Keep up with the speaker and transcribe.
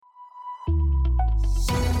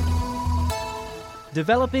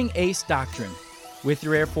Developing ACE Doctrine. With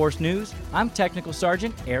your Air Force news, I'm Technical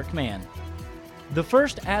Sergeant Eric Mann. The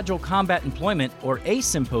first Agile Combat Employment, or ACE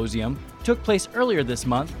Symposium, took place earlier this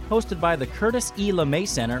month, hosted by the Curtis E. LeMay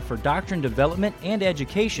Center for Doctrine Development and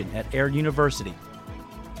Education at Air University.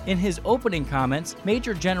 In his opening comments,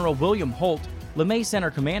 Major General William Holt, LeMay Center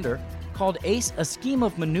commander, called ACE a scheme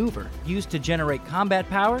of maneuver used to generate combat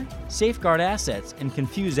power, safeguard assets, and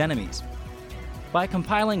confuse enemies. By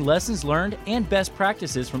compiling lessons learned and best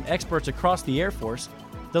practices from experts across the Air Force,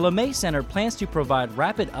 the LeMay Center plans to provide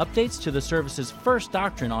rapid updates to the service's first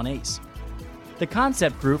doctrine on ACE. The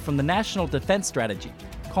concept grew from the National Defense Strategy,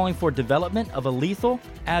 calling for development of a lethal,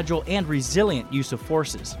 agile, and resilient use of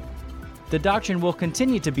forces. The doctrine will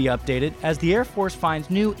continue to be updated as the Air Force finds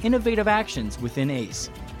new innovative actions within ACE.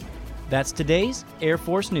 That's today's Air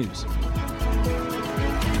Force News.